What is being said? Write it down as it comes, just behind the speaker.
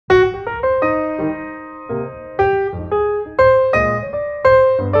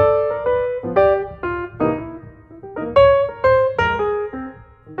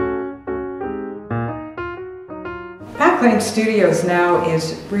Backlane Studios now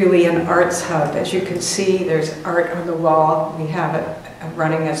is really an arts hub. As you can see, there's art on the wall. We have it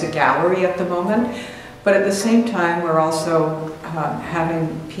running as a gallery at the moment. But at the same time, we're also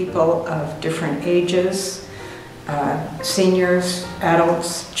having people of different ages, seniors,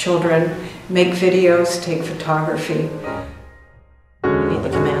 adults, children, make videos, take photography. You need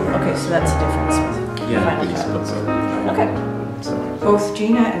the command. Okay, so that's the difference. Yeah. Okay. Both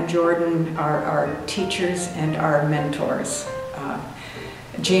Gina and Jordan are our teachers and our mentors.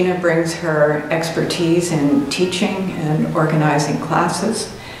 Gina brings her expertise in teaching and organizing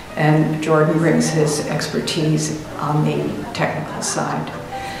classes, and Jordan brings his expertise on the technical side.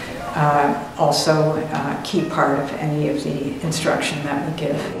 Also a key part of any of the instruction that we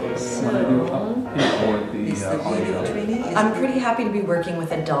give. I'm pretty happy to be working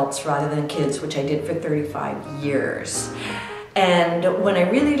with adults rather than kids, which I did for 35 years. And when I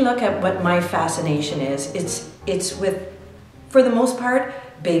really look at what my fascination is, it's with, for the most part,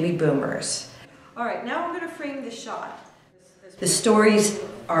 baby boomers. All right, now I'm going to frame the shot. The stories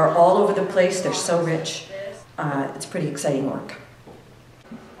are all over the place. They're so rich. It's pretty exciting work.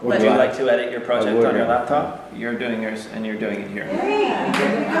 Would you like to edit your project on your laptop? You're doing yours and you're doing it here.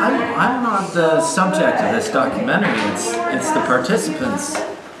 I'm not the subject of this documentary. It's the participants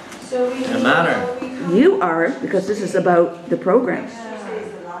that matter. You are, because this is about the program.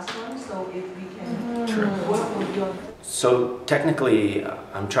 True. So technically,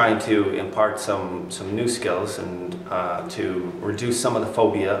 I'm trying to impart some new skills and to reduce some of the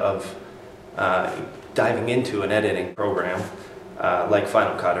phobia of diving into an editing program like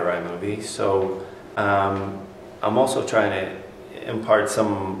Final Cut or iMovie. So I'm also trying to impart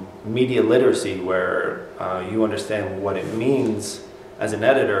some media literacy where you understand what it means as an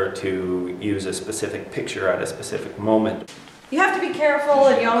editor to use a specific picture at a specific moment. You have to be careful,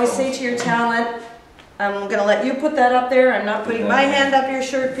 and you always say to your talent, I'm going to let you put that up there. I'm not putting my hand up your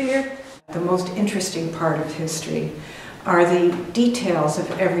shirt, Peter. The most interesting part of history are the details of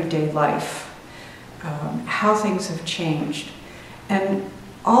everyday life, how things have changed. And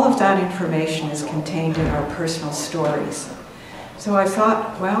all of that information is contained in our personal stories. So I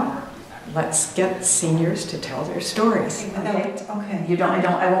thought, well, let's get seniors to tell their stories. Okay.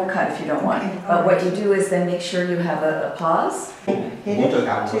 I won't cut if you don't want. But what you do is then make sure you have a pause. Hit it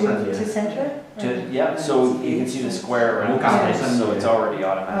to center? Yeah, so you can see the square around, so it's already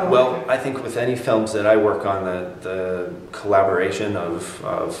automatic. Well, I think with any films that I work on, the collaboration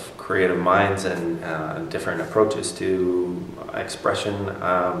of creative minds and different approaches to expression,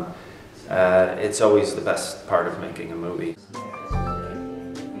 it's always the best part of making a movie.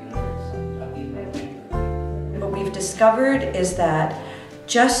 What we've discovered is that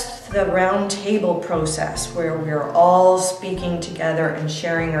just the round table process where we're all speaking together and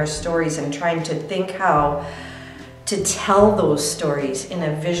sharing our stories and trying to think how to tell those stories in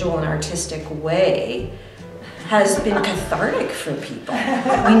a visual and artistic way has been cathartic for people.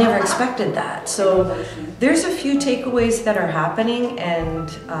 We never expected that. So there's a few takeaways that are happening, and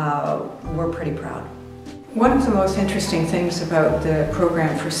we're pretty proud. One of the most interesting things about the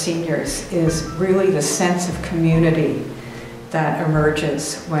program for seniors is really the sense of community that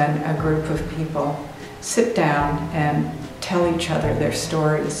emerges when a group of people sit down and tell each other their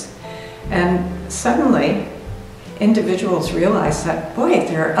stories. And suddenly, individuals realize that, boy,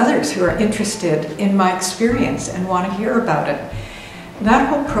 there are others who are interested in my experience and want to hear about it. That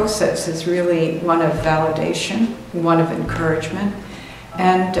whole process is really one of validation, one of encouragement,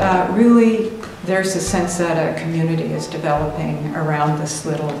 and really there's a sense that a community is developing around this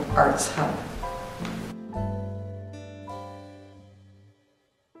little arts hub.